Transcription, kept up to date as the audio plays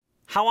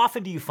How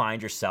often do you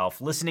find yourself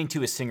listening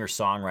to a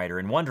singer-songwriter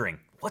and wondering,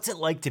 what's it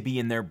like to be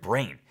in their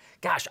brain?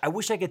 Gosh, I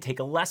wish I could take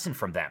a lesson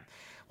from them.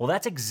 Well,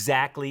 that's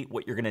exactly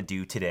what you're gonna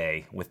do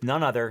today with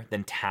none other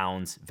than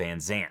Townes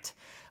Van Zandt.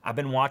 I've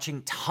been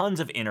watching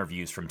tons of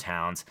interviews from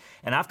Townes,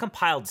 and I've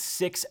compiled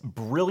 6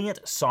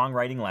 brilliant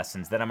songwriting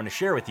lessons that I'm gonna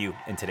share with you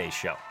in today's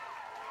show.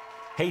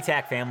 Hey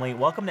TAC family,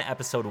 welcome to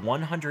episode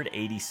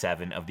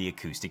 187 of the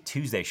Acoustic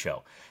Tuesday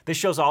Show. This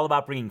show's all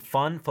about bringing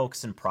fun,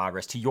 focus, and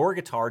progress to your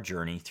guitar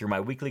journey through my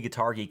weekly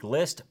Guitar Geek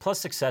list,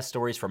 plus success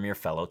stories from your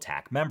fellow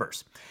TAC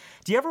members.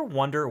 Do you ever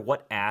wonder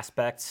what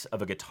aspects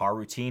of a guitar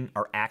routine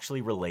are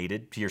actually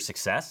related to your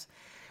success?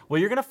 Well,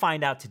 you're gonna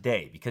find out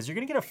today because you're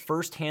gonna get a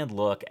first-hand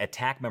look at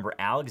TAC member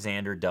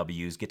Alexander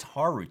W's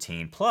guitar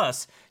routine,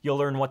 plus you'll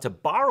learn what to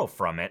borrow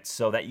from it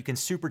so that you can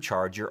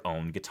supercharge your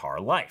own guitar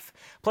life.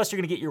 Plus, you're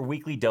gonna get your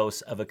weekly dose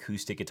of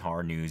acoustic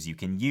guitar news you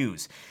can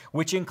use,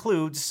 which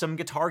includes some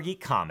Guitar Geek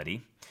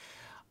comedy,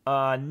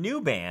 a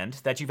new band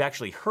that you've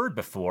actually heard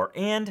before,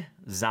 and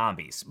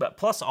zombies, but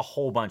plus a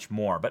whole bunch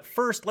more. But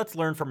first, let's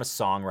learn from a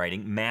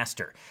songwriting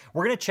master.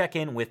 We're gonna check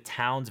in with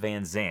Townes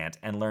Van Zandt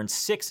and learn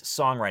 6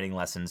 songwriting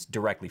lessons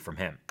directly from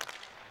him.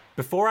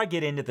 Before I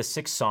get into the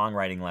 6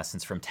 songwriting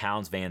lessons from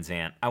Townes Van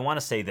Zandt, I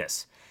wanna say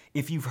this.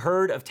 If you've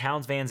heard of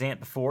Townes Van Zandt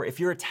before, if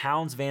you're a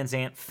Townes Van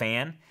Zandt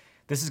fan,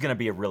 this is gonna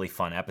be a really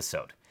fun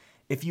episode.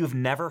 If you've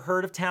never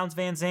heard of Townes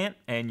Van Zandt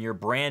and you're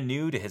brand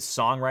new to his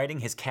songwriting,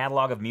 his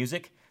catalog of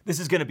music, this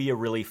is gonna be a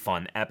really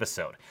fun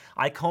episode.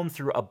 I combed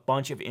through a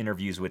bunch of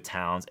interviews with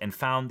Townes and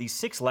found these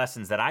 6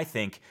 lessons that I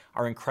think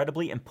are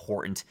incredibly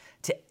important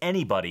to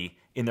anybody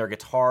in their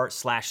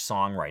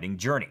guitar/songwriting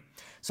journey.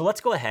 So let's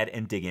go ahead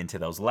and dig into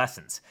those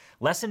lessons.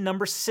 Lesson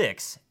number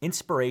 6,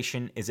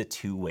 inspiration is a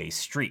two-way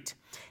street.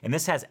 And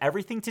this has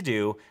everything to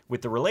do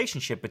with the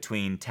relationship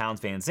between Townes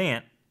Van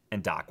Zandt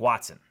and Doc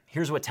Watson.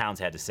 Here's what Townes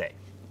had to say.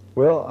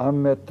 Well, I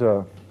met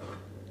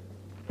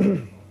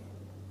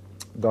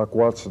Doc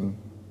Watson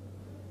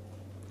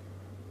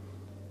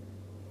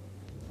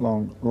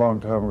long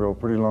time ago,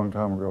 pretty long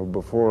time ago.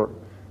 Before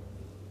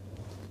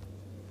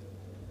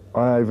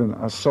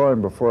I saw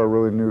him before I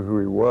really knew who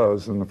he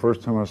was. And the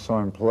first time I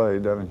saw him play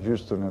down in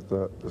Houston at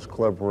this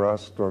club where I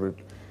started,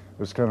 it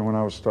was kind of when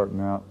I was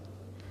starting out.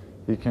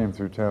 He came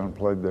through town and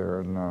played there,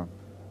 and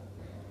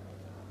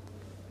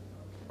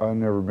I've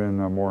never been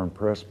more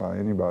impressed by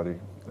anybody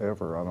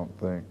ever, I don't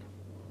think.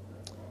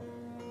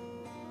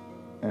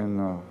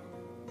 And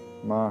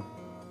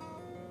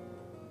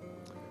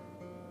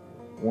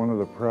one of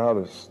the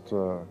proudest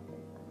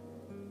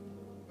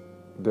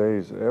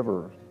days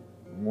ever.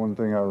 One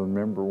thing I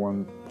remember,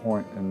 one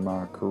point in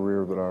my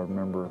career that I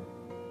remember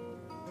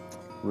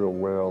real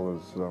well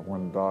is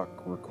when Doc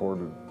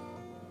recorded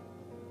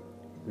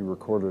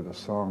a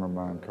song of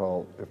mine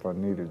called If I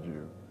Needed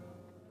You.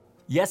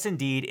 Yes,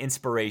 indeed,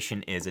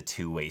 inspiration is a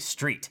two-way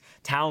street.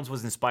 Townes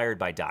was inspired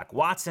by Doc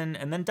Watson,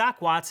 and then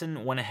Doc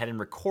Watson went ahead and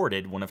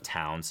recorded one of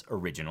Townes'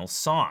 original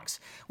songs.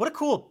 What a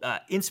cool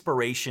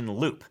inspiration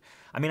loop.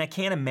 I mean, I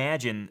can't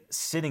imagine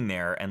sitting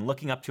there and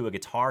looking up to a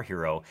guitar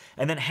hero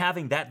and then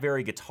having that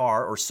very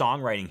guitar or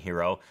songwriting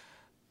hero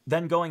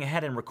then going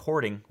ahead and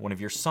recording one of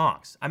your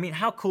songs. I mean,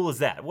 how cool is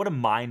that? What a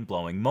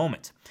mind-blowing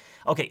moment.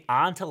 Okay,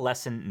 on to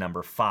lesson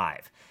number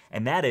 5,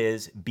 and that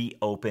is be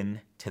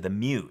open to the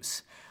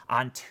muse.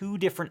 On 2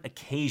 different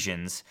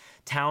occasions,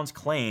 Townes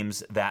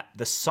claims that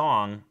the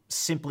song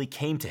simply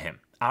came to him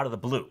out of the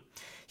blue.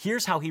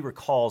 Here's how he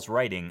recalls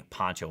writing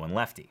Pancho and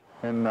Lefty.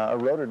 And I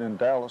wrote it in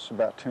Dallas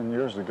about 10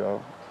 years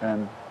ago,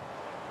 and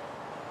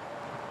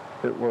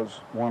it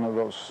was one of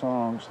those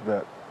songs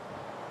that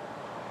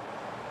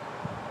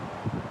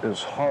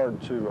is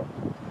hard to,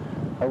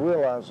 I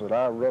realize that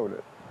I wrote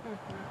it,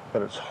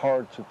 but it's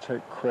hard to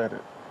take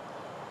credit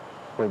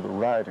for the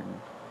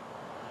writing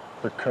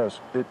because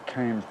it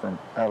came from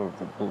out of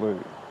the blue.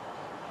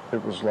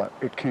 It was like,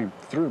 it came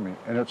through me,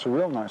 and it's a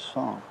real nice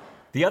song.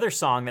 The other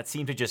song that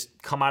seemed to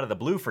just come out of the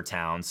blue for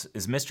Townes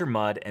is Mr.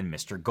 Mud and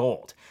Mr.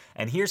 Gold.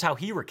 And here's how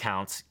he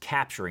recounts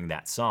capturing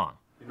that song.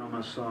 You know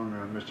my song,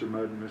 Mr.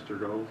 Mud and Mr.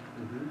 Gold?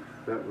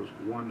 That was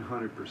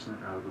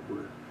 100% out of the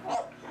blue.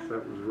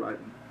 That was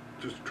writing,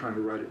 just trying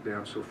to write it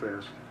down so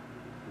fast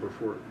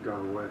before it got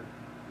away.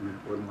 I mean,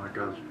 it wasn't like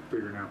I was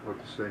figuring out what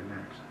to say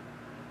next.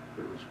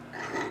 It was...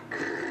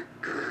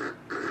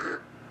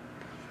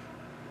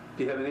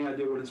 Do you have any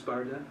idea what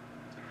inspired that?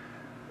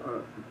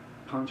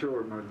 Pancho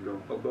or Mud and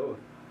Gold? Oh, both.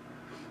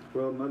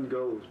 Well, Mud and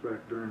Gold was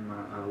back during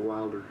my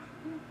Wilder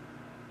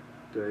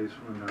days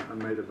when I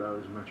made about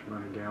as much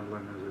money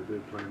gambling as I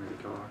did playing the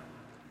guitar.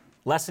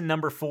 Lesson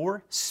number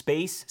 4,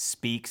 space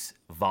speaks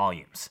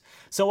volumes.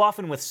 So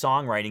often with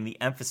songwriting, the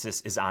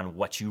emphasis is on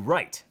what you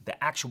write,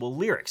 the actual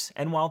lyrics.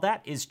 And while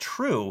that is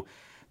true,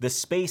 the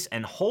space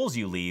and holes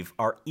you leave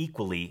are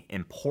equally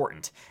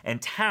important.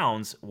 And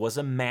Townes was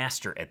a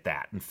master at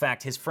that. In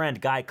fact, his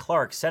friend Guy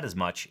Clark said as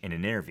much in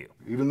an interview.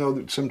 Even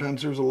though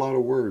sometimes there's a lot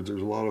of words,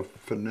 there's a lot of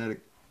phonetic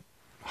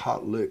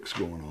hot licks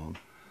going on,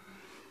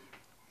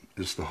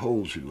 it's the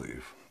holes you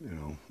leave, you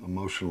know,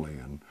 emotionally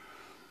and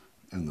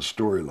the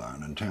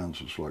storyline. And Townes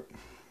was like,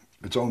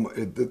 It's almost,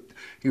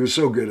 he was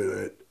so good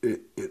at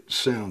it, it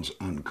sounds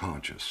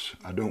unconscious.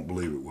 I don't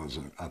believe it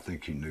wasn't. I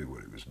think he knew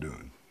what he was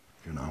doing,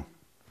 you know?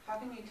 How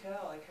can you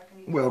tell? Like, how can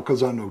you tell? Well,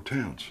 because I know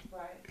Towns.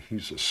 Right.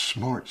 He's a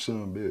smart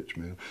son of a bitch,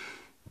 man.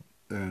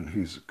 And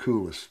he's the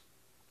coolest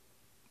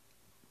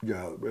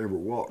guy that ever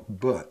walked.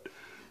 But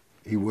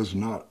he was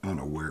not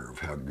unaware of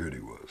how good he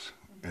was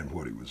and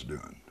what he was doing.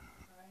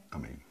 Right. I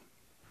mean,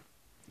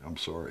 I'm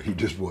sorry, he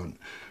just wasn't,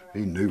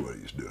 he knew what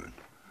he was doing,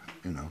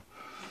 you know?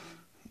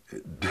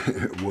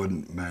 It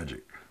wasn't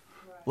magic.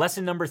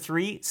 Lesson number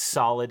 3,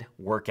 solid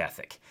work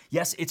ethic.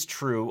 Yes, it's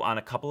true on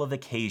a couple of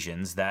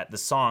occasions that the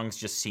songs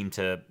just seem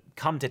to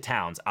come to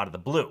Towns out of the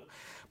blue.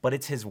 But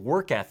it's his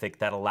work ethic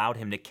that allowed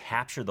him to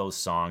capture those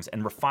songs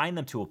and refine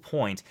them to a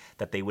point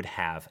that they would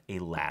have a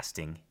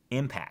lasting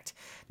impact.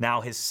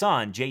 Now, his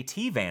son,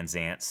 J.T. Van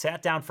Zandt,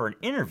 sat down for an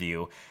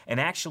interview and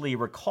actually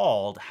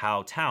recalled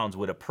how Towns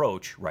would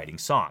approach writing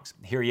songs.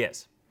 Here he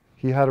is.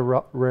 He had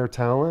a rare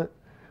talent,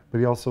 but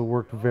he also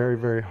worked very,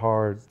 very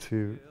hard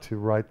to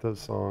write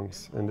those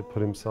songs and to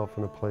put himself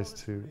in a place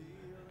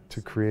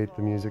to create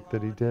the music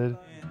that he did.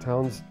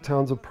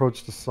 Towns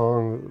approached the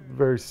song with a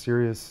very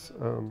serious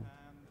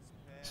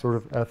sort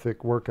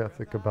of work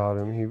ethic about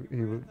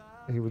him.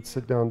 He would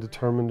sit down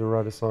determined to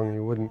write a song, and he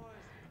wouldn't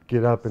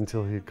get up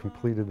until he had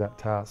completed that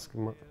task.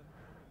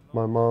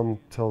 My mom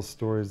tells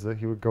stories that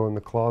he would go in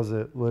the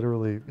closet,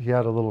 literally, he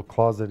had a little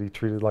closet he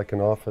treated like an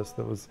office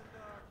that was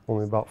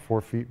only about 4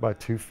 feet by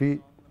 2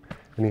 feet.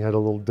 And he had a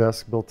little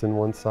desk built in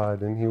one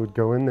side, and he would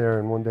go in there,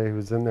 and one day he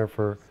was in there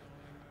for,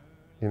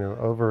 you know,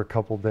 over a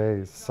couple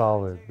days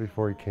solid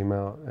before he came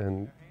out,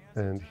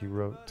 and he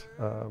wrote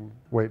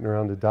Waiting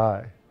Around to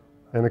Die,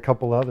 and a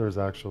couple others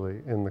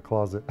actually in the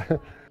closet.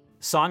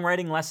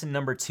 Songwriting lesson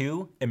number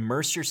 2,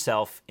 immerse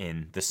yourself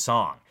in the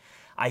song.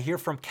 I hear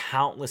from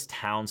countless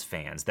Towns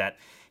fans that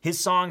his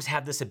songs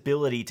have this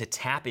ability to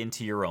tap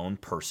into your own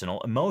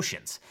personal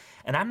emotions.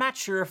 And I'm not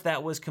sure if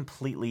that was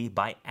completely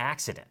by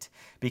accident.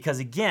 Because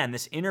again,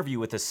 this interview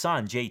with his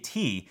son,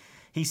 JT,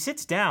 he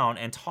sits down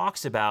and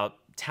talks about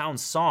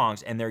Towns'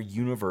 songs and their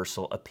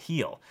universal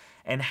appeal,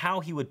 and how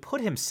he would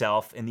put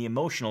himself in the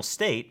emotional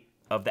state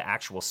of the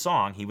actual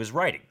song he was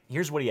writing.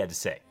 Here's what he had to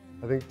say.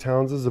 I think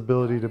Towns'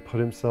 ability to put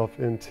himself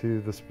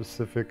into the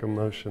specific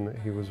emotion that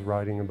he was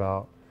writing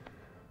about,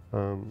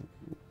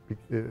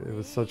 it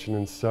was such an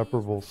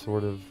inseparable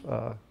sort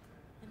of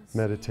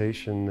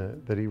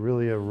meditation that he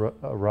really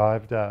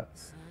arrived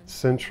at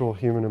central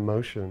human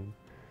emotion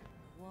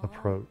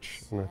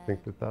approach, and I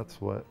think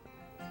that's what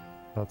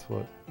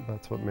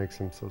makes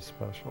him so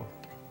special.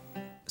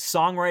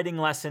 Songwriting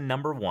lesson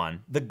number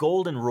 1, the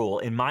golden rule,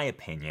 in my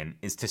opinion,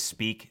 is to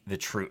speak the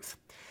truth.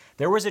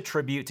 There was a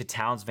tribute to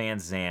Towns Van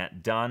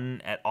Zandt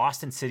done at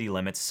Austin City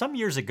Limits some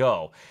years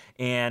ago,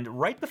 and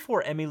right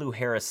before Emmylou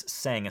Harris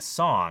sang a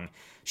song,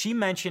 she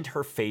mentioned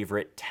her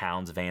favorite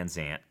Towns Van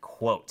Zandt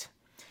quote.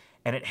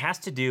 And it has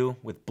to do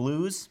with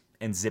blues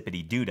and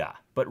zippity-doo-dah.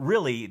 But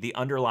really, the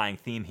underlying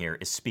theme here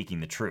is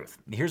speaking the truth.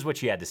 Here's what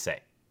she had to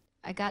say.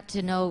 I got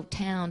to know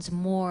Towns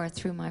more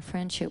through my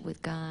friendship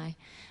with Guy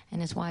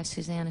and his wife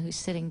Susanna, who's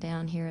sitting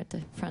down here at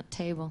the front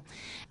table.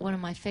 One of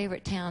my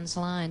favorite Towns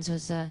lines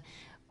was,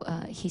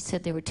 he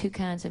said there were 2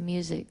 kinds of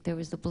music. There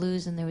was the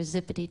blues and there was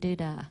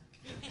zippity-doo-dah.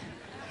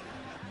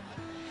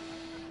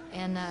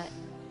 And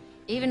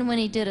even when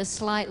he did a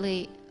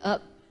slightly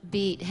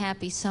upbeat,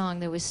 happy song,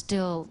 there was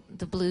still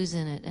the blues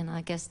in it. And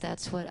I guess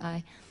that's what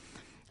I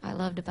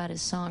loved about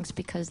his songs,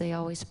 because they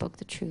always spoke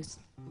the truth.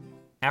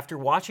 After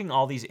watching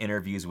all these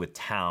interviews with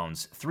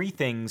Towns, 3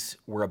 things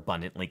were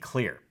abundantly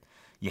clear.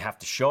 You have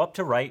to show up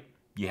to write,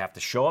 you have to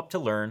show up to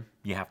learn,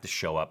 you have to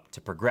show up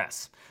to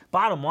progress.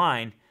 Bottom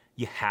line,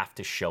 you have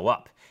to show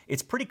up.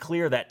 It's pretty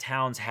clear that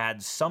Towns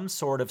had some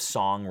sort of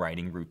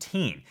songwriting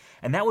routine,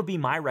 and that would be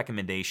my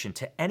recommendation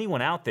to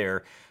anyone out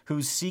there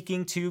who's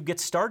seeking to get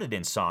started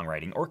in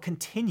songwriting or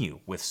continue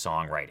with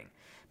songwriting.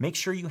 Make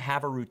sure you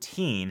have a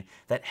routine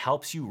that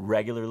helps you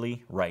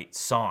regularly write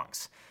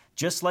songs.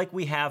 Just like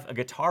we have a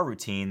guitar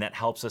routine that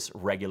helps us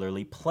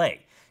regularly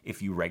play.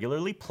 If you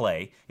regularly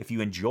play, if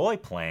you enjoy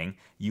playing,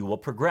 you will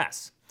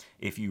progress.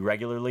 If you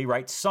regularly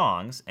write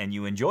songs and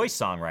you enjoy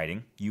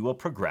songwriting, you will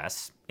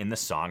progress in the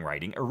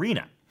songwriting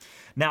arena.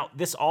 Now,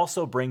 this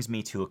also brings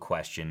me to a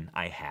question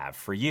I have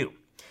for you.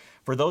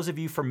 For those of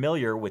you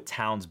familiar with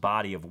Towns'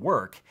 body of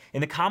work,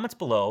 in the comments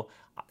below,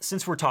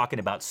 since we're talking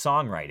about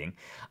songwriting,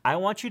 I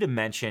want you to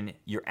mention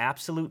your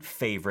absolute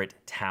favorite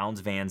Towns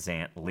Van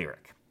Zandt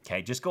lyric.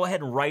 Okay, just go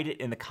ahead and write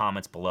it in the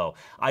comments below.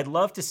 I'd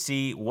love to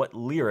see what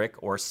lyric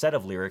or set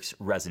of lyrics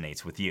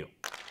resonates with you.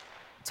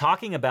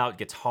 Talking about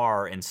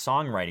guitar and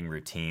songwriting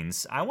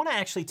routines, I want to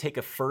actually take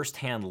a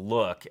first-hand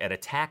look at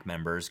Attack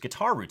member's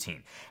guitar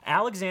routine.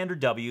 Alexander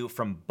W.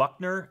 from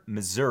Buckner,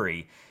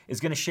 Missouri is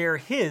going to share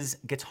his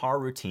guitar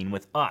routine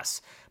with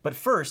us. But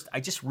first,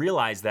 I just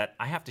realized that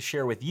I have to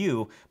share with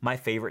you my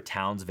favorite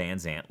Towns Van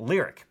Zandt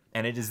lyric.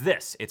 And it is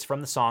this. It's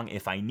from the song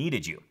If I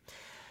Needed You.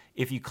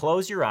 If you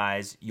close your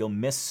eyes, you'll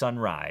miss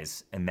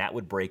sunrise, and that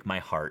would break my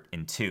heart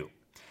in 2.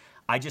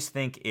 I just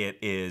think it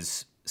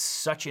is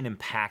such an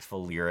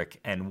impactful lyric,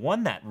 and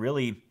one that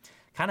really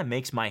kind of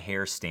makes my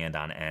hair stand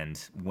on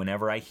end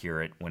whenever I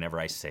hear it, whenever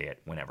I say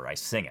it, whenever I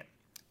sing it.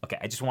 Okay,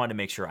 I just wanted to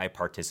make sure I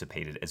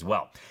participated as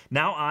well.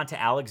 Now on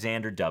to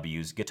Alexander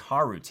W.'s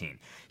guitar routine.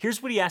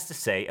 Here's what he has to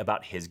say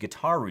about his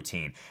guitar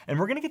routine, and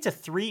we're gonna get to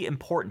 3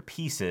 important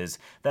pieces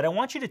that I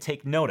want you to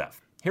take note of.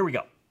 Here we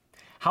go.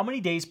 How many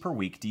days per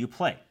week do you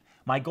play?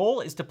 My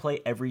goal is to play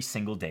every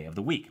single day of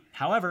the week.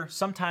 However,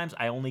 sometimes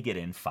I only get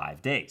in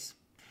 5 days.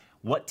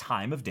 What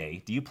time of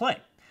day do you play?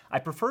 I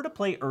prefer to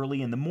play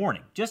early in the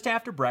morning, just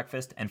after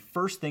breakfast and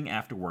first thing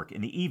after work in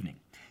the evening.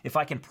 If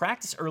I can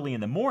practice early in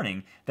the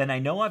morning, then I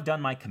know I've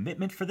done my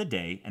commitment for the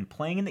day, and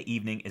playing in the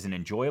evening is an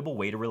enjoyable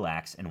way to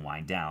relax and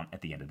wind down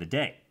at the end of the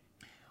day.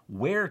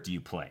 Where do you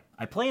play?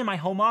 I play in my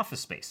home office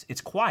space.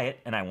 It's quiet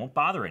and I won't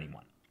bother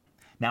anyone.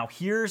 Now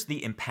here's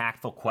the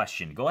impactful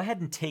question. Go ahead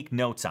and take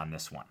notes on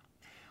this one.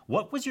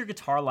 What was your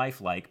guitar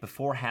life like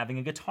before having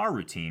a guitar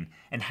routine,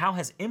 and how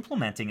has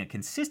implementing a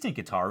consistent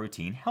guitar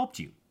routine helped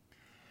you?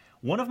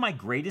 One of my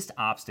greatest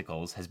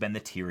obstacles has been the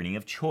tyranny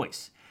of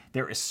choice.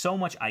 There is so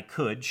much I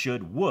could,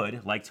 should,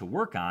 would like to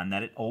work on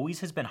that it always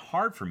has been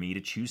hard for me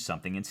to choose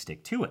something and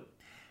stick to it.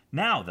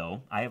 Now,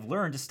 though, I have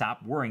learned to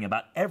stop worrying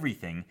about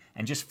everything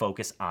and just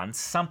focus on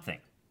something.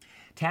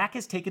 TAC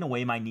has taken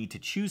away my need to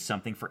choose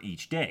something for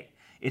each day.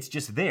 It's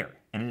just there,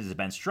 and it has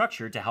been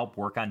structured to help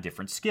work on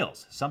different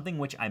skills, something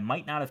which I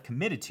might not have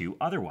committed to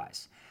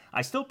otherwise.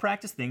 I still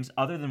practice things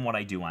other than what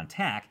I do on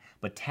TAC,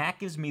 but TAC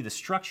gives me the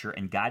structure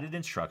and guided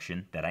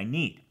instruction that I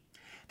need.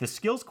 The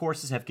skills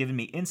courses have given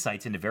me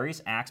insights into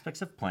various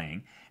aspects of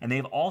playing, and they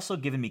have also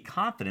given me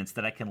confidence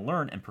that I can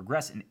learn and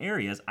progress in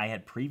areas I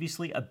had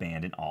previously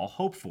abandoned all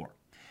hope for.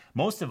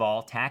 Most of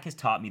all, TAC has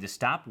taught me to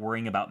stop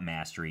worrying about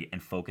mastery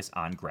and focus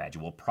on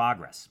gradual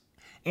progress.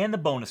 And the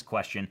bonus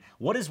question,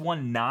 what is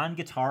one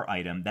non-guitar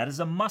item that is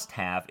a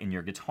must-have in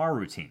your guitar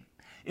routine?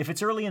 If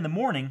it's early in the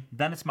morning,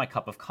 then it's my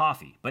cup of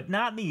coffee, but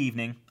not in the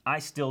evening. I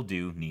still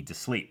do need to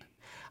sleep.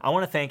 I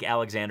want to thank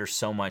Alexander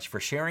so much for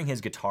sharing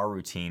his guitar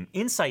routine,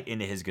 insight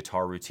into his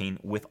guitar routine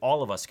with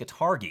all of us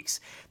guitar geeks.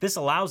 This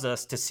allows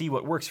us to see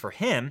what works for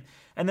him,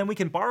 and then we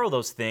can borrow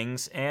those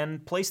things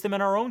and place them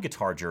in our own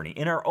guitar journey,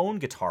 in our own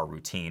guitar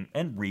routine,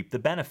 and reap the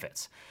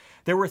benefits.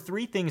 There were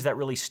 3 things that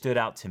really stood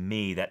out to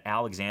me that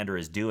Alexander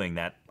is doing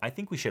that I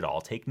think we should all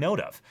take note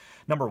of.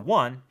 Number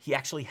 1, he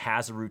actually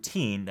has a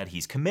routine that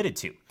he's committed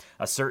to.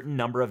 A certain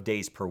number of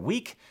days per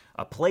week,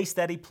 a place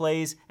that he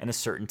plays, and a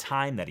certain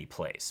time that he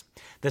plays.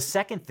 The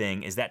second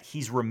thing is that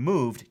he's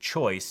removed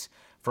choice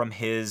from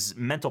his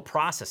mental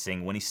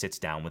processing when he sits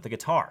down with the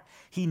guitar.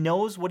 He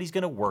knows what he's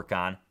going to work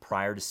on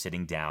prior to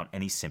sitting down,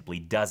 and he simply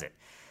does it.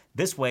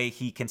 This way,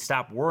 he can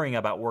stop worrying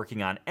about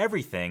working on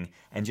everything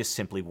and just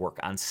simply work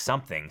on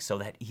something so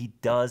that he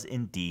does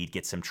indeed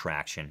get some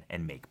traction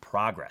and make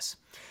progress.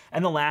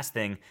 And the last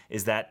thing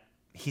is that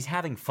he's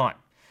having fun.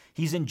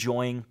 He's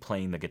enjoying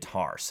playing the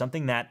guitar,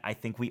 something that I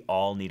think we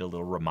all need a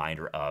little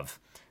reminder of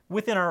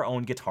within our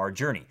own guitar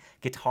journey.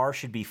 Guitar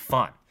should be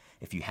fun.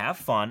 If you have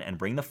fun and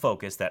bring the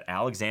focus that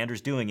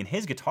Alexander's doing in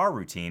his guitar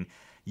routine,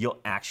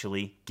 you'll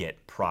actually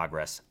get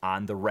progress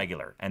on the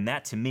regular. And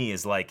that to me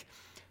is like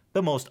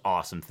the most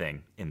awesome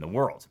thing in the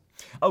world.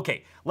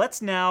 Okay,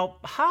 let's now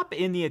hop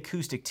in the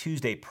Acoustic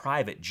Tuesday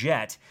private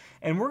jet,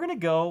 and we're gonna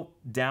go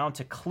down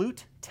to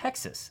Clute,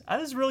 Texas.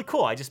 This is really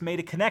cool. I just made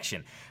a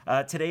connection.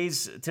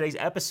 Today's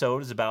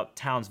episode is about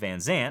Townes Van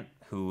Zandt,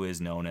 who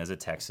is known as a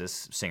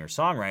Texas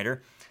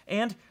singer-songwriter,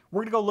 and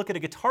we're gonna go look at a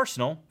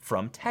guitarsenal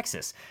from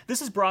Texas.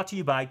 This is brought to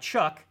you by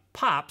Chuck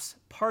Pops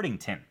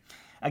Partington.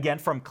 Again,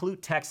 from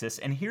Clute, Texas,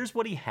 and here's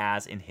what he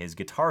has in his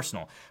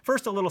guitarsenal.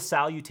 First, a little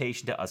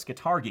salutation to us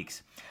guitar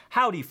geeks.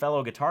 Howdy,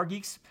 fellow guitar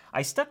geeks.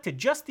 I stuck to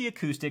just the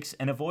acoustics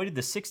and avoided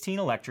the 16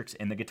 electrics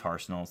in the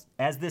guitarsenals,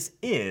 as this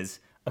is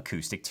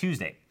Acoustic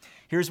Tuesday.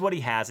 Here's what he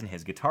has in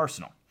his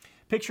guitarsenal.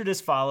 Pictured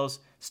as follows,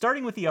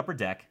 starting with the upper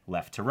deck,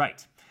 left to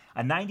right.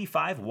 A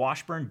 95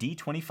 Washburn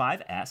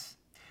D25S,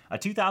 a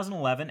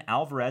 2011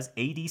 Alvarez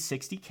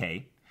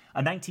AD60K,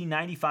 a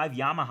 1995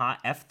 Yamaha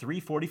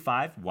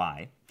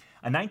F345Y,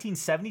 a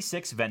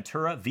 1976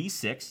 Ventura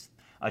V6,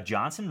 a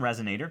Johnson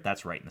Resonator,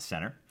 that's right in the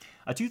center,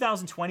 a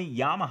 2020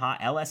 Yamaha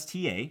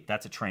LSTA,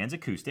 that's a trans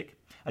acoustic,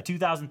 a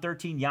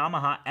 2013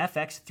 Yamaha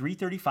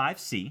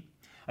FX335C,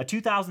 a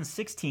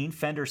 2016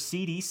 Fender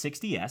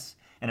CD60S,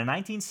 and a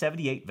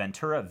 1978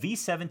 Ventura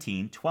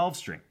V17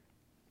 12-string.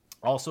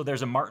 Also,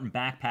 there's a Martin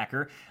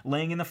backpacker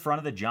laying in the front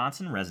of the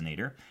Johnson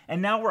Resonator.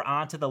 And now we're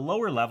on to the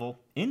lower level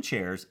in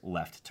chairs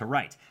left to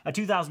right. A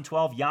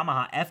 2012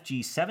 Yamaha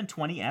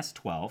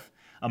FG720S12,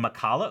 a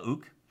Macala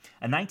Ook,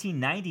 a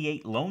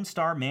 1998 Lone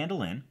Star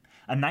Mandolin,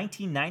 a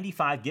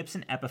 1995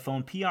 Gibson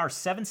Epiphone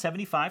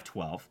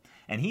PR775-12,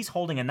 and he's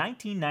holding a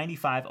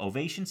 1995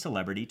 Ovation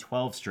Celebrity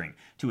 12-string.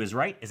 To his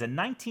right is a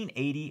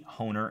 1980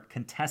 Hohner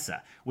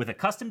Contessa with a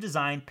custom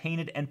designed,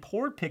 painted, and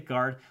poured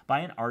pickguard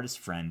by an artist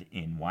friend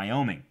in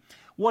Wyoming.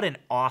 What an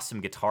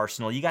awesome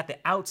guitarsenal. You got the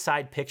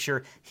outside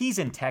picture. He's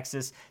in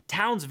Texas.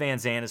 Townes Van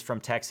Zandt is from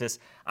Texas.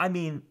 I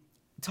mean,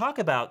 talk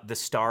about the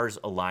stars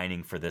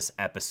aligning for this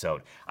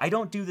episode. I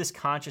don't do this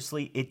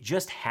consciously, it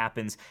just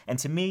happens, and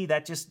to me,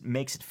 that just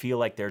makes it feel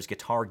like there's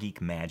Guitar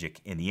Geek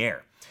magic in the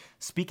air.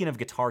 Speaking of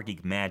Guitar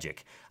Geek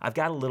magic, I've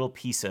got a little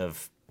piece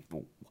of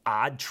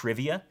odd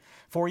trivia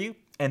for you,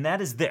 and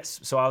that is this.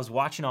 So I was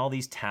watching all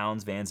these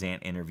Townes Van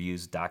Zandt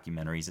interviews,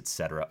 documentaries,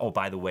 etc. Oh,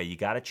 by the way, you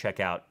got to check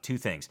out two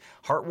things.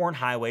 Heart-Worn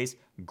Highways,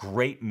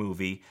 great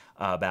movie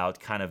about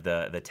kind of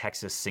the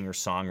Texas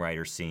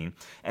singer-songwriter scene.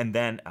 And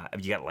then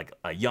you got like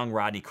a young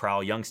Rodney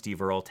Crowell, young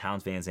Steve Earle,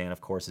 Townes Van Zandt,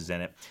 of course, is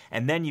in it.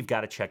 And then you've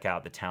got to check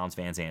out the Townes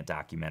Van Zandt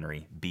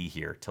documentary, Be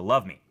Here to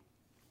Love Me.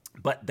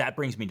 But that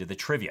brings me to the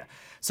trivia.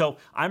 So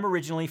I'm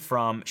originally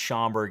from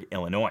Schaumburg,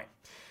 Illinois,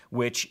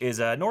 which is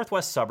a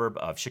northwest suburb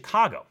of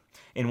Chicago.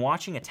 In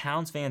watching a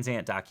Townes Van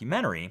Zandt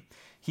documentary,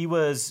 he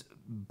was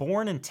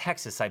born in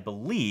Texas, I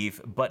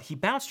believe, but he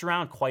bounced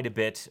around quite a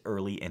bit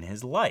early in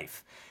his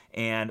life.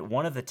 And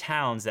one of the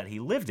towns that he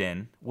lived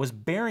in was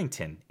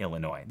Barrington,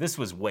 Illinois. This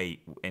was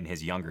way in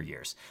his younger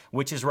years,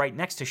 which is right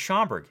next to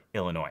Schaumburg,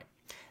 Illinois.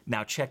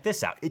 Now check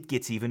this out, it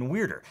gets even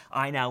weirder.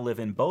 I now live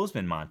in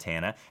Bozeman,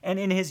 Montana, and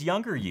in his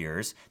younger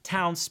years,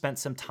 Townes spent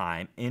some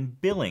time in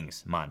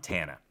Billings,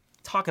 Montana.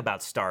 Talk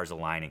about stars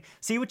aligning.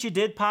 See what you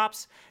did,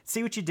 Pops?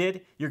 See what you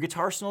did? Your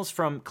Guitarsenal's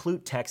from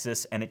Clute,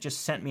 Texas, and it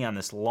just sent me on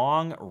this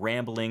long,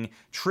 rambling,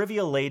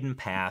 trivia-laden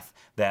path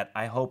that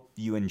I hope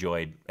you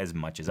enjoyed as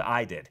much as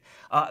I did.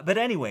 But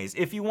anyways,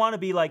 if you want to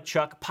be like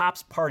Chuck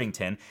Pops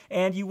Partington,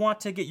 and you want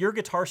to get your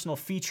Guitarsenal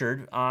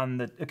featured on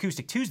the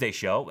Acoustic Tuesday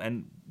show,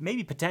 and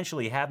maybe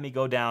potentially have me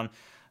go down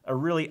a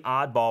really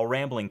oddball,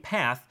 rambling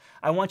path,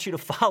 I want you to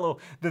follow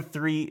the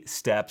 3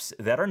 steps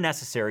that are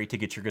necessary to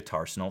get your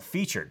Guitarsenal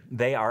featured.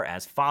 They are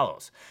as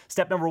follows.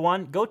 Step number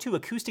 1, go to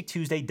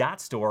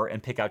acoustictuesday.store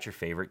and pick out your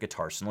favorite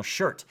Guitarsenal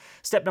shirt.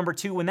 Step number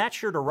 2, when that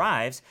shirt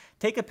arrives,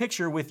 take a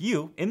picture with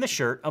you in the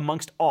shirt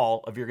amongst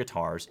all of your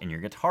guitars in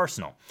your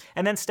Guitarsenal.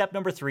 And then step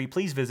number 3,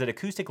 please visit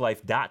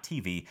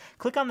acousticlife.tv,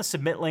 click on the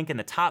submit link in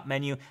the top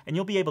menu, and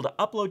you'll be able to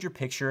upload your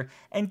picture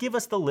and give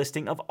us the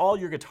listing of all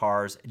your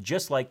guitars,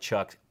 just like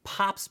Chuck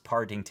Pops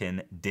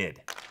Partington did.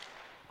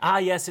 Ah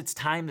yes, it's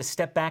time to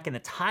step back in the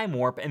time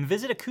warp and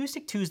visit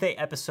Acoustic Tuesday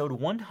episode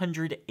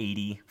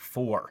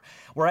 184,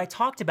 where I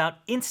talked about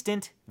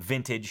instant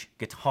vintage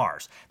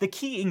guitars, the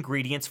key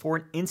ingredients for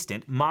an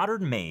instant,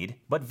 modern-made,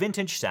 but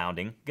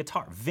vintage-sounding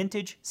guitar.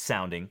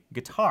 Vintage-sounding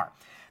guitar.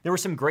 There were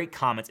some great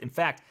comments. In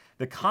fact,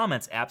 the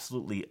comments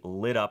absolutely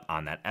lit up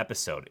on that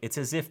episode. It's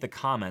as if the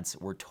comments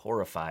were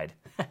torrified.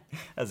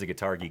 That's a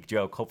Guitar Geek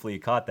joke. Hopefully you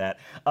caught that.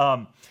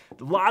 A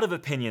lot of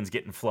opinions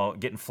getting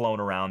flown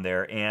around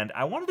there, and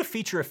I wanted to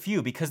feature a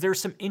few because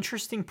there's some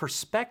interesting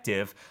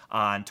perspective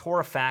on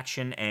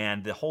torrefaction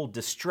and the whole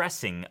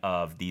distressing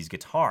of these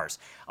guitars.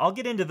 I'll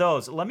get into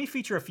those. Let me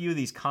feature a few of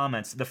these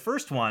comments. The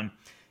first one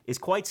is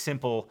quite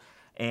simple,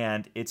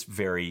 and it's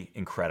very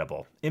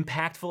incredible.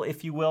 Impactful,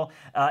 if you will.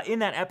 In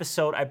that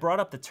episode, I brought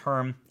up the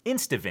term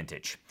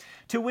insta-vintage,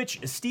 to which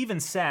Steven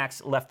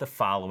Sachs left the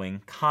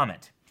following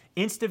comment.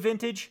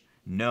 Insta-vintage?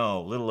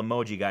 No. Little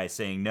emoji guy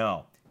saying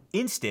no.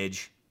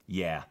 Instage?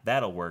 Yeah,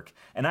 that'll work.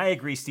 And I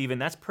agree, Steven,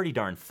 that's pretty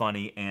darn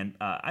funny and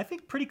I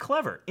think pretty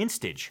clever.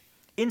 Instage.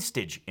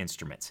 Instage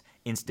instruments.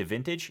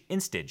 Insta-vintage?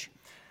 Instage.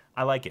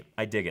 I like it.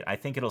 I dig it. I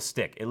think it'll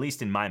stick, at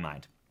least in my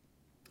mind.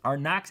 Our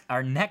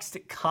next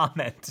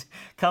comment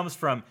comes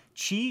from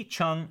Chi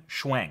Chung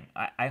Shuang.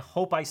 I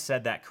hope I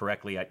said that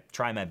correctly. I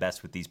try my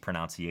best with these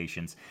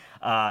pronunciations.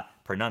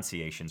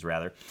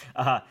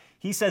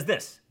 He says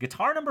this,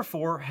 guitar number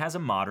 4 has a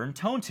modern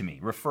tone to me,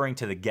 referring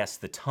to the Guess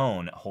the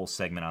Tone whole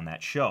segment on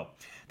that show.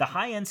 The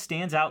high end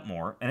stands out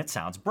more and it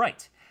sounds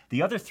bright.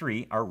 The other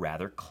 3 are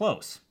rather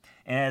close.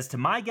 As to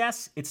my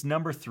guess, it's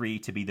number 3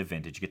 to be the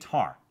vintage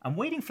guitar. I'm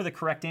waiting for the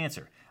correct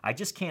answer. I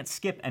just can't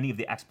skip any of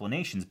the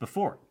explanations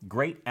before.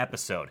 Great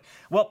episode.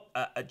 Well,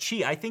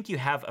 Chi, I think you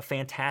have a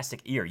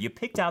fantastic ear. You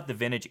picked out the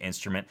vintage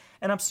instrument,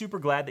 and I'm super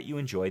glad that you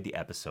enjoyed the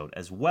episode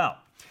as well.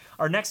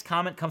 Our next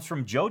comment comes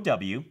from Joe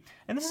W.,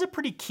 and this is a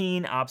pretty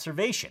keen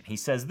observation. He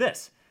says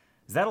this,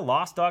 is that a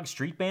Lost Dog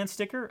Street Band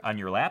sticker on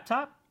your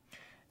laptop?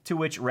 To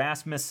which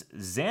Rasmus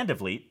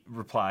Zandavliet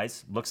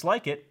replies, looks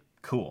like it.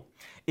 Cool.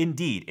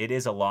 Indeed, it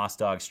is a Lost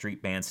Dog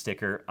Street Band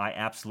sticker. I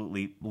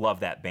absolutely love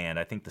that band.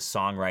 I think the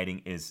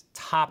songwriting is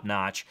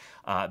top-notch.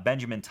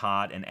 Benjamin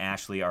Todd and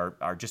Ashley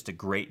are just a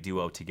great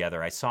duo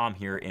together. I saw them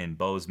here in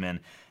Bozeman,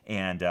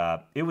 and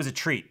it was a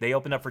treat. They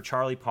opened up for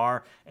Charlie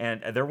Parr,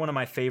 and they're one of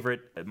my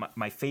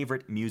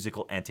favorite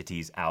musical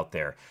entities out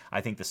there.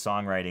 I think the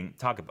songwriting,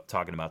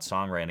 talking about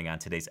songwriting on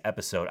today's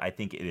episode, I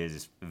think it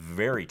is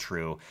very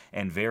true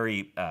and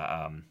very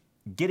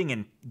getting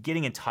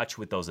in touch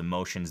with those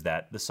emotions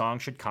that the song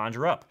should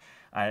conjure up.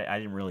 I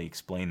didn't really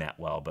explain that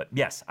well, but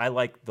yes, I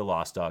like the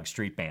Lost Dog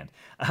Street Band.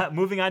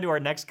 Moving on to our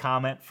next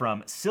comment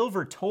from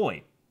Silver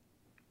Toy.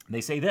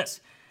 They say this,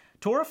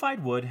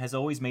 torrified wood has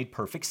always made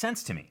perfect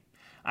sense to me.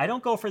 I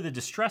don't go for the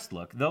distressed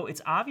look, though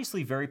it's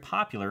obviously very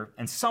popular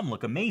and some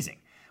look amazing,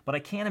 but I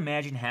can't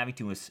imagine having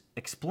to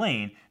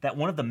explain that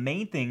one of the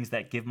main things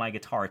that give my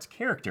guitar its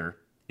character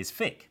is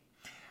fake.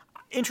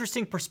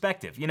 Interesting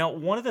perspective. You know,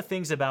 one of the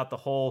things about the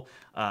whole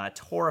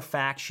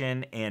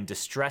torrefaction and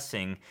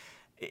distressing,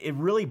 it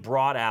really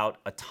brought out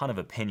a ton of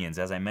opinions,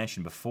 as I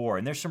mentioned before,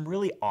 and there's some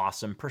really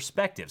awesome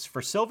perspectives.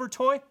 For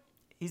Silvertoy,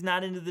 he's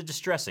not into the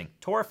distressing.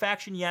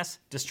 Torrefaction, yes.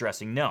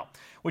 Distressing, no.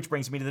 Which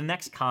brings me to the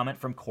next comment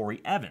from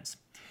Corey Evans.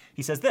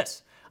 He says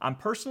this: I'm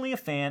personally a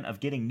fan of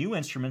getting new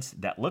instruments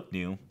that look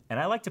new, and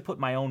I like to put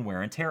my own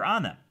wear and tear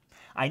on them.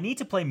 I need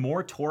to play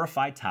more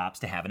torrefied tops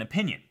to have an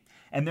opinion.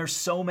 And there's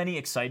so many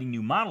exciting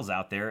new models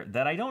out there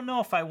that I don't know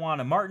if I want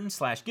a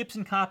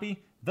Martin/Gibson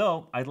copy,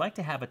 though I'd like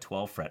to have a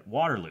 12-fret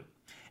Waterloo.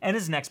 And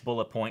his next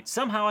bullet point,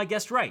 somehow I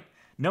guessed right.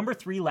 Number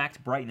 3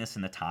 lacked brightness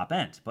in the top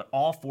end, but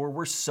all 4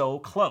 were so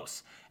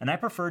close, and I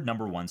preferred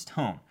number 1's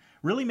tone.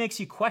 Really makes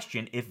you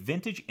question if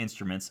vintage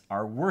instruments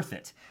are worth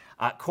it.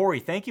 Corey,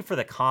 thank you for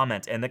the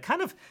comment and the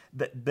kind of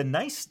the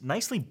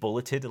nicely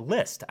bulleted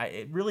list.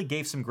 It really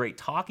gave some great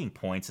talking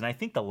points, and I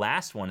think the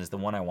last one is the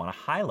one I want to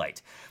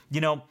highlight.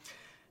 You know,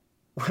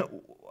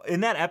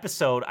 in that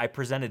episode, I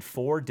presented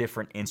 4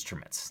 different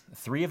instruments.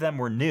 3 of them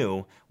were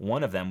new,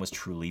 1 of them was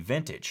truly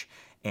vintage.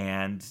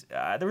 And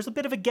there was a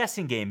bit of a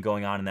guessing game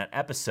going on in that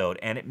episode,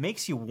 and it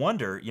makes you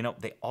wonder, you know,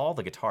 all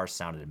the guitars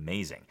sounded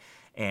amazing.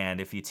 And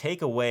if you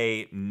take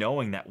away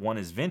knowing that one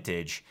is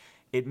vintage,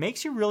 it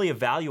makes you really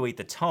evaluate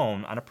the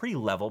tone on a pretty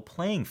level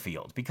playing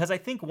field. Because I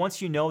think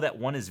once you know that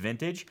one is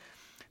vintage,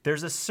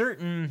 there's a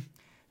certain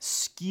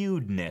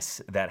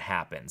skewedness that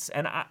happens.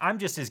 And I'm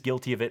just as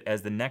guilty of it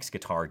as the next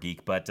guitar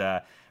geek, but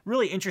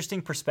really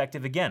interesting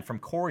perspective again from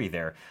Corey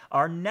there.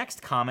 Our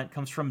next comment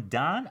comes from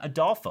Don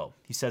Adolfo.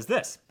 He says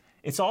this: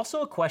 it's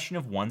also a question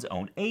of one's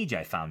own age,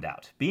 I found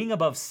out. Being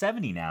above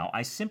 70 now,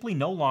 I simply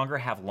no longer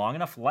have long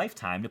enough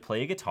lifetime to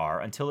play a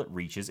guitar until it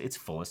reaches its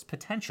fullest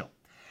potential.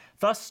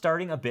 Thus,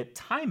 starting a bit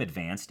time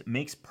advanced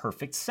makes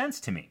perfect sense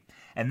to me.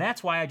 And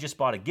that's why I just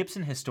bought a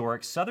Gibson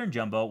Historic Southern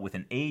Jumbo with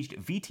an aged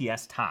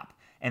VTS top.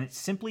 And it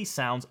simply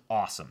sounds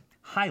awesome.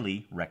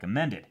 Highly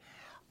recommended.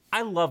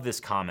 I love this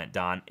comment,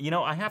 Don. You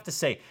know, I have to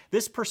say,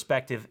 this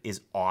perspective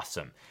is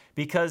awesome.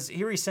 Because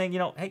here he's saying, you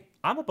know, hey,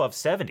 I'm above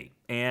 70,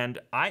 and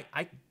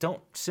I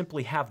don't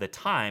simply have the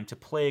time to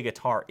play a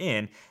guitar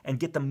in and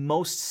get the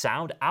most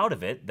sound out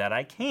of it that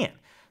I can.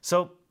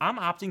 So I'm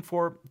opting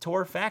for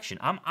torrefaction.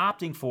 I'm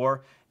opting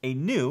for a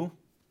new,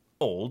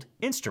 old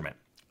instrument.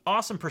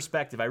 Awesome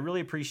perspective. I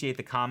really appreciate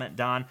the comment,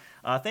 Don.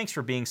 Thanks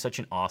for being such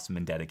an awesome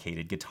and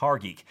dedicated guitar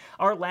geek.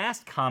 Our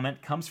last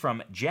comment comes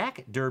from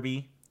Jack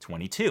Derby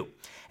 22,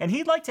 and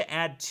he'd like to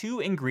add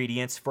 2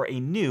 ingredients for a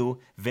new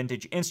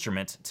vintage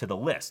instrument to the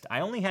list.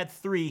 I only had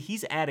 3,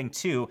 he's adding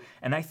 2,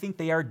 and I think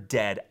they are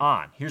dead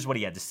on. Here's what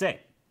he had to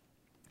say.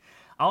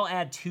 I'll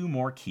add 2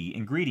 more key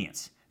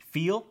ingredients: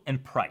 feel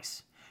and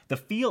price. The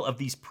feel of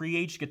these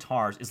pre-aged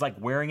guitars is like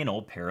wearing an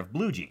old pair of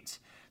blue jeans.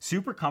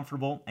 Super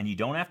comfortable, and you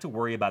don't have to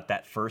worry about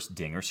that first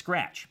ding or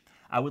scratch.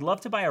 I would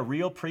love to buy a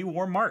real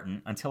pre-war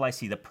Martin until I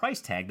see the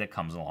price tag that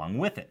comes along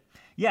with it.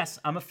 Yes,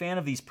 I'm a fan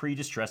of these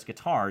pre-distressed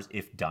guitars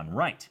if done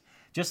right,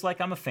 just like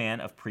I'm a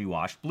fan of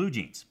pre-washed blue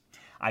jeans.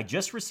 I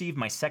just received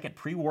my second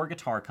pre-war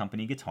guitar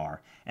company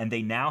guitar, and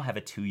they now have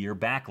a 2-year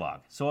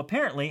backlog, so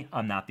apparently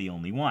I'm not the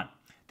only one.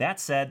 That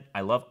said,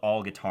 I love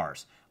all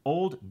guitars,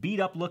 old,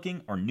 beat-up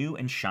looking, or new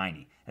and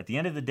shiny. At the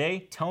end of the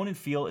day, tone and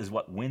feel is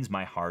what wins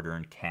my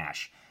hard-earned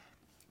cash.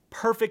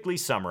 Perfectly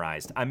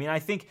summarized. I mean, I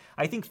think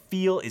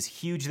feel is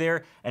huge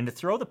there, and to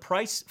throw the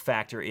price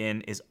factor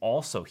in is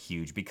also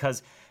huge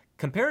because,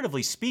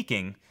 comparatively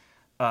speaking,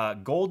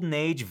 golden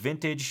age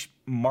vintage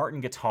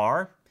Martin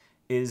guitar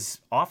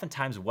is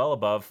oftentimes well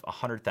above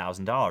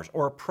 $100,000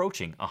 or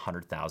approaching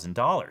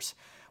 $100,000,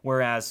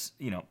 whereas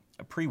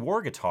a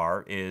pre-war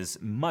guitar is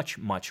much,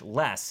 much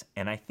less,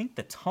 and I think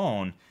the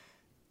tone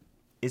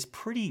is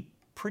pretty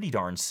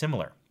darn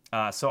similar.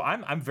 So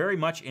I'm very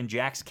much in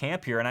Jack's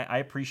camp here, and I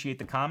appreciate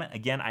the comment.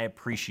 Again, I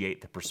appreciate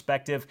the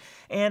perspective,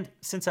 and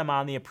since I'm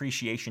on the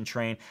appreciation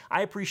train,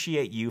 I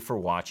appreciate you for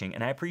watching,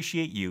 and I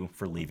appreciate you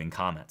for leaving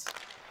comments.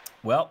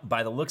 Well,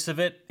 by the looks of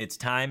it, it's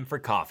time for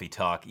Coffee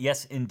Talk.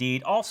 Yes,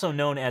 indeed, also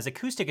known as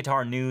acoustic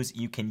guitar news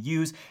you can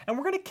use, and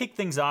we're going to kick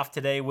things off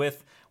today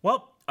with,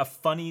 well, a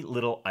funny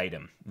little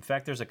item. In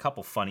fact, there's a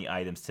couple funny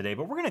items today,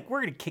 but we're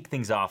gonna kick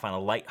things off on a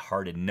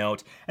light-hearted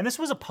note. And this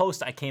was a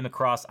post I came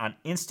across on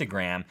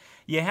Instagram.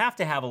 You have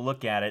to have a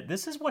look at it.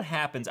 This is what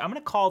happens. I'm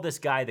gonna call this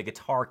guy the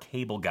guitar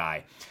cable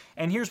guy.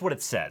 And here's what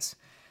it says.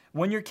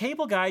 When your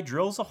cable guy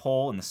drills a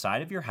hole in the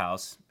side of your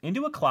house,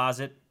 into a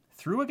closet,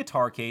 through a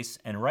guitar case,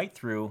 and right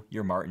through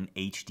your Martin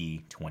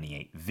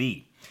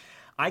HD28V.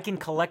 I can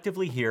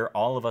collectively hear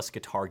all of us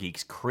guitar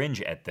geeks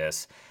cringe at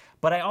this,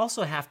 but I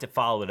also have to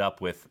follow it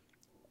up with,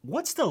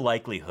 what's the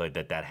likelihood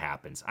that that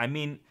happens? I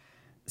mean,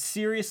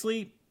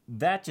 seriously,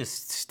 that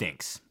just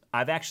stinks.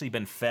 I've actually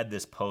been fed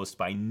this post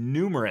by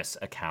numerous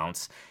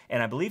accounts,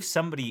 and I believe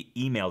somebody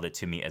emailed it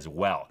to me as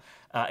well,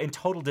 in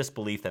total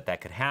disbelief that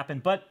that could happen.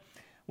 But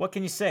what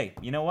can you say?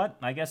 You know what?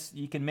 I guess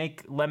you can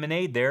make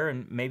lemonade there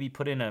and maybe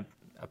put in a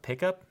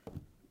pickup.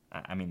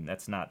 I mean,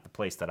 that's not the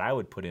place that I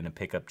would put in a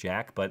pickup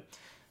jack, but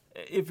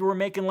If you were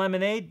making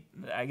lemonade,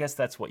 I guess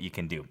that's what you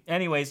can do.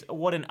 Anyways,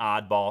 what an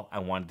oddball. I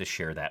wanted to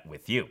share that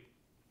with you.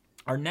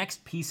 Our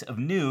next piece of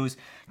news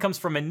comes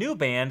from a new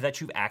band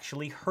that you've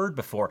actually heard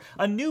before,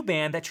 a new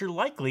band that you're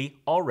likely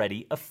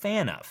already a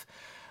fan of.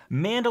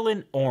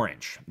 Mandolin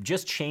Orange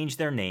just changed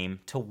their name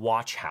to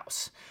Watch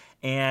House.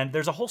 And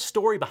there's a whole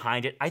story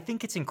behind it. I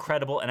think it's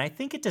incredible, and I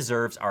think it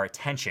deserves our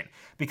attention,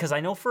 because I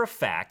know for a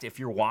fact if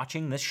you're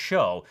watching this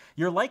show,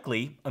 you're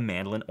likely a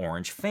Mandolin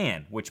Orange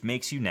fan, which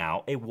makes you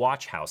now a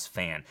Watch House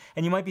fan.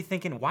 And you might be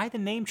thinking, why the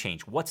name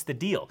change? What's the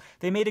deal?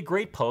 They made a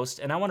great post,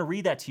 and I want to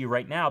read that to you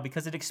right now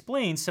because it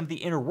explains some of the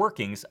inner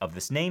workings of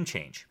this name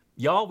change.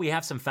 Y'all, we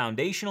have some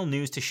foundational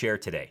news to share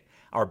today.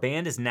 Our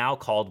band is now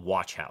called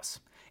Watch House.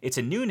 It's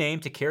a new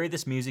name to carry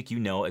this music you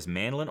know as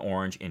Mandolin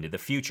Orange into the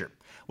future.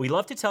 We'd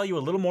love to tell you a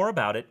little more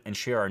about it and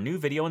share our new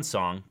video and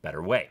song,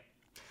 Better Way.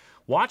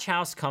 Watch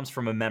House comes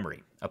from a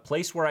memory, a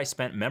place where I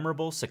spent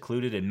memorable,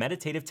 secluded, and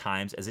meditative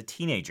times as a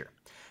teenager.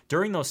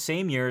 During those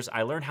same years,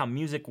 I learned how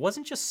music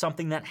wasn't just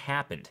something that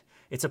happened.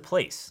 It's a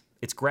place.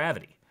 It's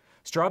gravity.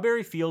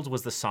 Strawberry Fields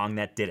was the song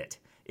that did it.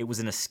 It was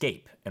an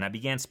escape, and I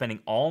began spending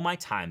all my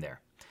time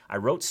there. I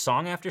wrote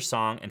song after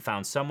song and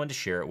found someone to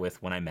share it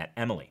with when I met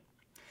Emily.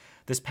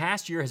 This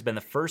past year has been the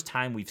first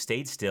time we've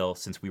stayed still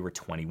since we were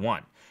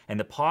 21, and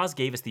the pause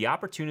gave us the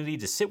opportunity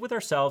to sit with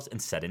ourselves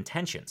and set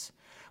intentions.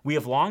 We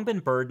have long been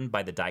burdened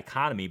by the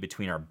dichotomy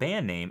between our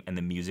band name and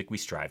the music we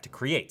strive to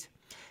create.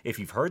 If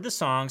you've heard the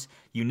songs,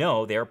 you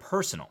know they are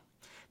personal.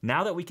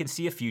 Now that we can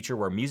see a future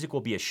where music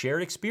will be a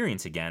shared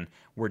experience again,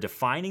 we're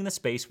defining the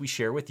space we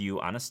share with you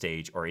on a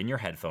stage or in your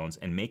headphones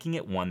and making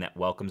it one that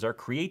welcomes our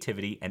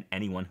creativity and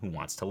anyone who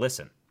wants to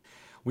listen.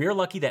 We are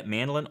lucky that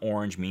Mandolin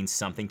Orange means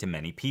something to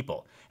many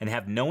people and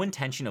have no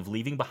intention of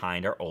leaving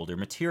behind our older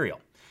material.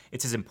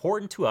 It's as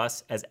important to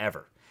us as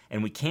ever,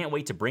 and we can't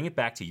wait to bring it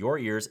back to your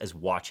ears as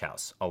Watch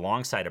House,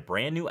 alongside a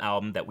brand new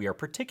album that we are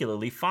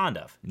particularly fond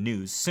of,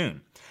 news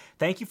soon.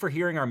 Thank you for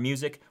hearing our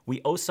music.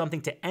 We owe something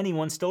to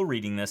anyone still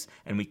reading this,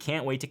 and we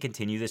can't wait to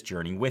continue this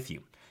journey with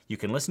you. You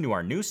can listen to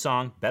our new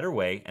song, Better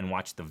Way, and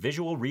watch the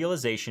visual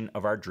realization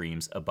of our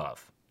dreams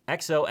above.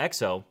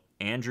 XOXO,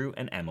 Andrew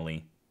and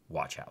Emily,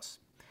 Watch House.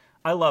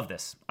 I love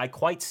this. I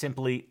quite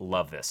simply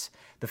love this.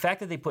 The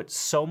fact that they put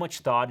so much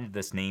thought into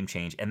this name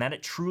change and that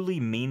it truly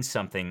means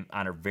something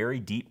on a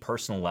very deep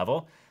personal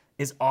level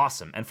is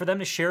awesome. And for them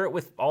to share it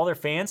with all their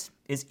fans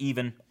is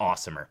even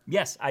awesomer.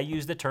 Yes, I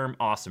use the term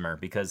awesomer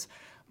because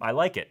I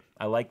like it.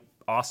 I like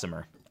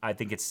awesomer. I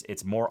think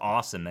it's more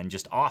awesome than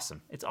just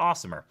awesome. It's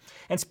awesomer.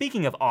 And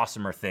speaking of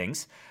awesomer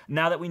things,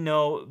 now that we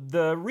know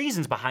the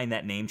reasons behind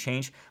that name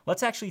change,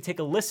 let's actually take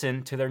a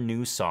listen to their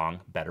new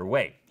song, Better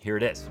Way. Here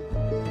it is.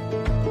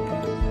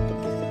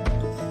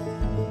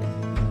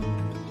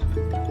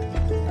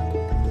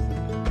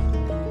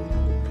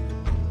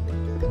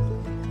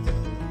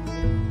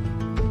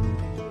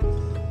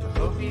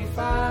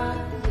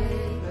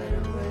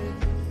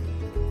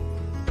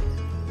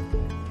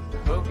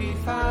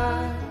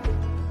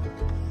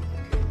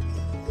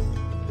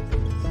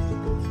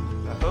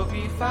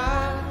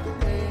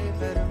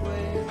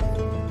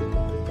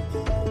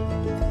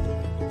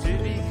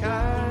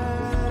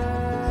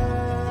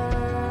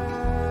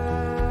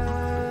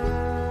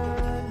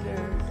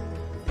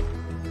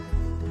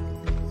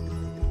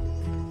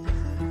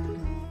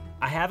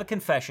 I have a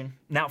confession.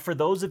 Now, for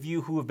those of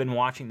you who have been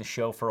watching the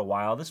show for a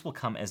while, this will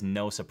come as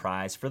no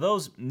surprise. For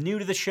those new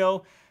to the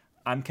show,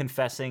 I'm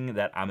confessing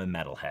that I'm a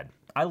metalhead.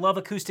 I love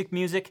acoustic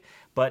music,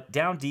 but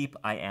down deep,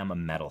 I am a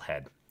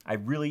metalhead. I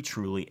really,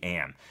 truly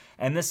am.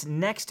 And this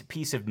next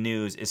piece of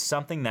news is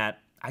something that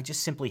I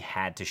just simply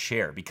had to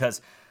share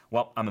because,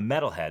 well, I'm a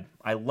metalhead,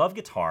 I love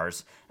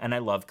guitars, and I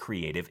love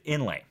creative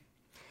inlay.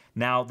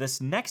 Now,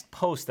 this next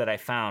post that I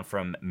found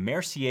from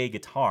Mercier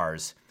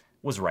Guitars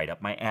was right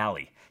up my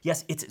alley.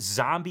 Yes, it's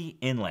zombie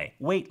inlay.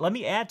 Wait, let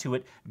me add to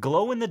it,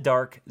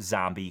 glow-in-the-dark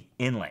zombie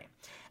inlay.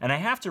 And I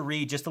have to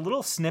read just a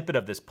little snippet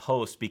of this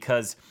post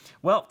because,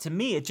 well, to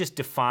me, it just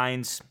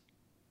defines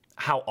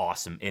how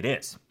awesome it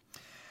is.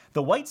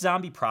 The White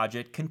Zombie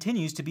project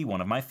continues to be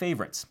one of my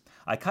favorites.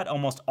 I cut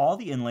almost all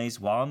the inlays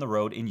while on the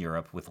road in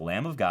Europe with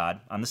Lamb of God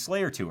on the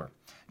Slayer tour.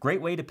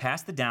 Great way to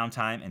pass the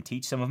downtime and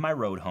teach some of my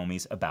road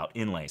homies about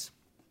inlays.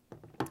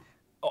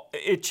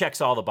 It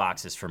checks all the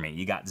boxes for me.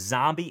 You got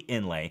zombie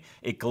inlay.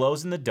 It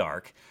glows in the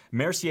dark.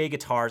 Mercier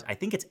Guitars, I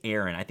think it's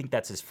Aaron, I think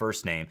that's his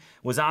first name,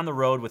 was on the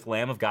road with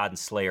Lamb of God and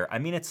Slayer. I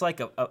mean, it's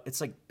like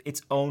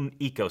its own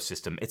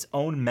ecosystem, its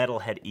own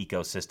metalhead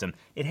ecosystem.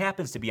 It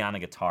happens to be on a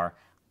guitar.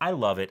 I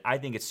love it. I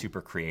think it's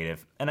super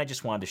creative, and I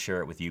just wanted to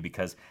share it with you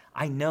because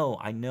I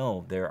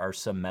know there are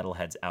some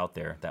metalheads out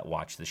there that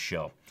watch this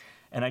show,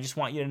 and I just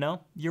want you to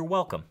know you're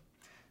welcome.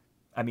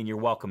 I mean, you're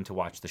welcome to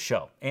watch the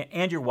show,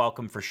 and you're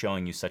welcome for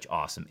showing you such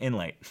awesome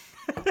inlay.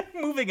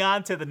 Moving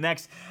on to the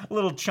next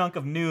little chunk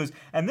of news,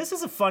 and this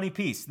is a funny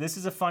piece.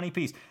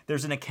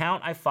 There's an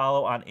account I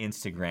follow on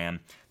Instagram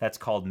that's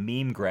called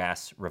Meme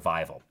Grass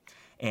Revival,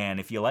 and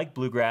if you like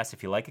bluegrass,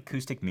 if you like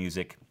acoustic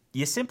music,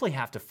 you simply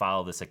have to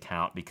follow this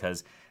account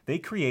because they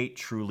create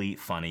truly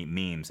funny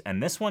memes.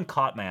 And this one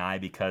caught my eye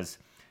because,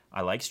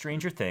 I like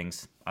Stranger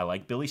Things, I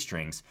like Billy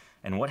Strings,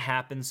 and what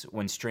happens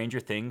when Stranger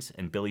Things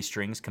and Billy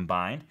Strings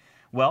combine?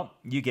 Well,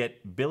 you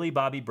get Billy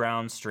Bobby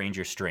Brown's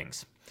Stranger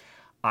Strings.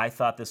 I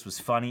thought this was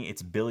funny.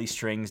 It's Billy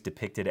Strings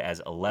depicted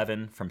as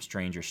 11 from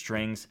Stranger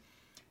Strings.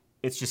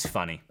 It's just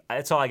funny.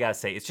 That's all I gotta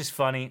say. It's just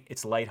funny.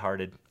 It's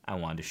lighthearted. I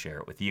wanted to share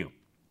it with you.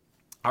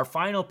 Our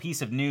final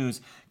piece of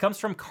news comes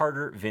from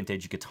Carter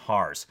Vintage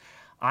Guitars.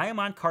 I am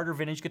on Carter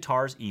Vintage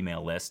Guitars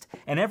email list,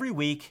 and every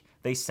week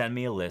they send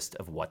me a list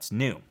of what's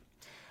new.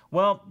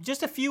 Well,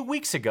 just a few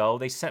weeks ago,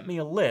 they sent me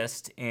a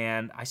list,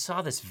 and I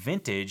saw this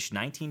vintage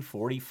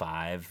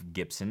 1945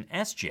 Gibson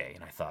SJ,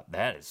 and I thought,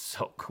 that is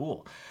so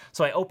cool.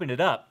 So I opened it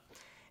up.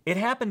 It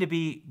happened to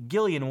be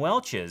Gillian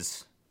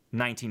Welch's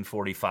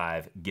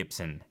 1945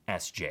 Gibson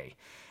SJ.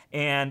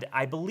 And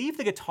I believe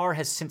the guitar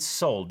has since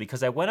sold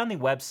because I went on the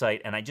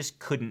website and I just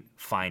couldn't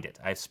find it.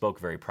 I spoke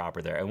very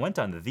proper there. I went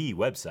on the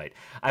website.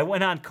 I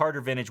went on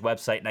Carter Vintage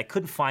website and I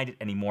couldn't find it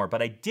anymore, but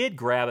I did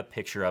grab a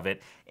picture of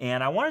it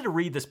and I wanted to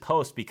read this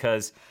post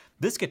because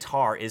this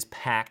guitar is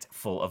packed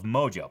full of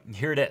mojo.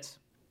 Here it is.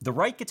 The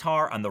right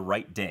guitar on the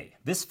right day.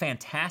 This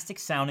fantastic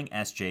sounding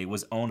SJ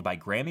was owned by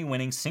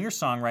Grammy-winning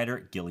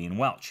singer-songwriter Gillian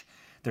Welch.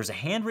 There's a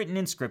handwritten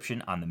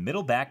inscription on the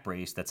middle back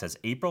brace that says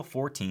April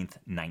 14th,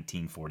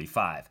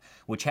 1945,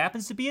 which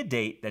happens to be a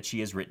date that she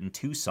has written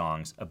 2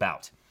 songs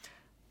about.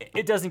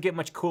 It doesn't get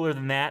much cooler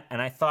than that,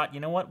 and I thought, you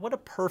know what a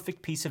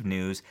perfect piece of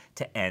news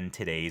to end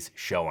today's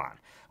show on.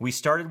 We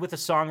started with a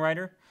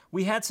songwriter,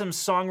 we had some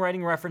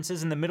songwriting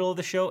references in the middle of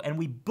the show, and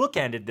we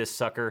bookended this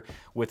sucker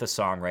with a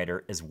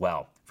songwriter as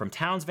well. From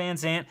Townes Van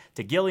Zandt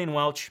to Gillian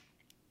Welch,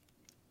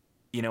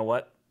 you know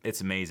what?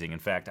 It's amazing. In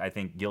fact, I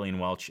think Gillian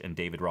Welch and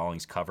David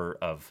Rawlings' cover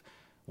of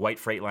White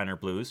Freightliner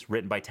Blues,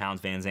 written by Townes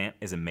Van Zandt,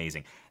 is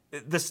amazing.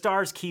 The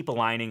stars keep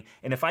aligning,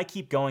 and if I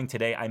keep going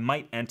today, I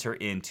might enter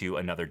into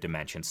another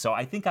dimension. So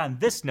I think on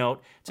this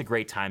note, it's a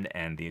great time to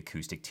end the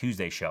Acoustic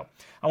Tuesday show.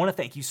 I want to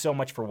thank you so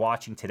much for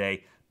watching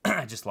today.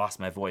 I just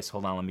lost my voice.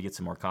 Hold on, let me get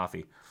some more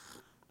coffee.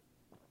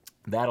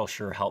 That'll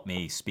sure help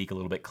me speak a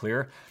little bit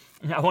clearer.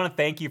 I want to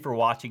thank you for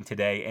watching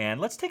today,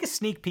 and let's take a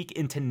sneak peek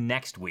into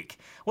next week.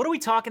 What are we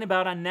talking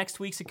about on next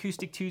week's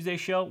Acoustic Tuesday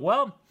show?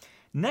 Well,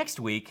 next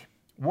week,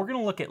 we're going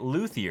to look at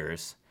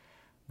luthiers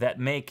that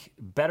make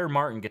better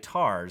Martin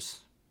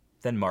guitars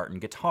than Martin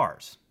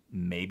guitars.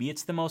 Maybe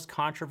it's the most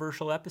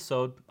controversial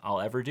episode I'll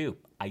ever do.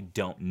 I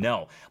don't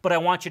know. But I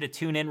want you to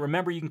tune in.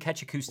 Remember, you can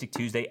catch Acoustic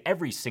Tuesday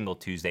every single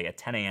Tuesday at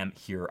 10 a.m.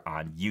 here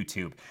on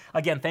YouTube.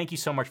 Again, thank you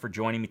so much for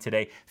joining me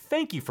today.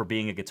 Thank you for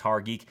being a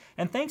guitar geek,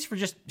 and thanks for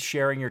just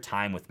sharing your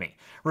time with me.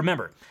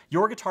 Remember,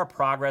 your guitar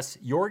progress,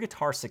 your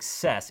guitar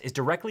success is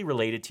directly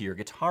related to your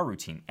guitar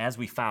routine, as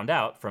we found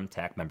out from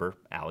TAC member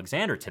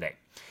Alexander today.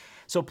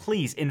 So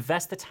please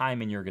invest the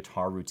time in your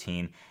guitar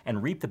routine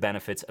and reap the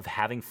benefits of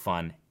having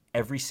fun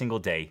every single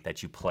day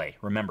that you play.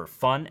 Remember,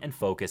 fun and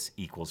focus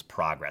equals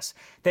progress.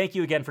 Thank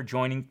you again for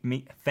joining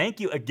me. Thank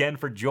you again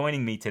for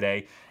joining me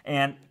today.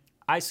 And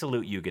I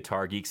salute you,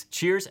 guitar geeks.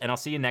 Cheers, and I'll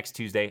see you next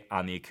Tuesday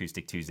on the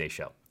Acoustic Tuesday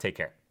show. Take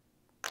care.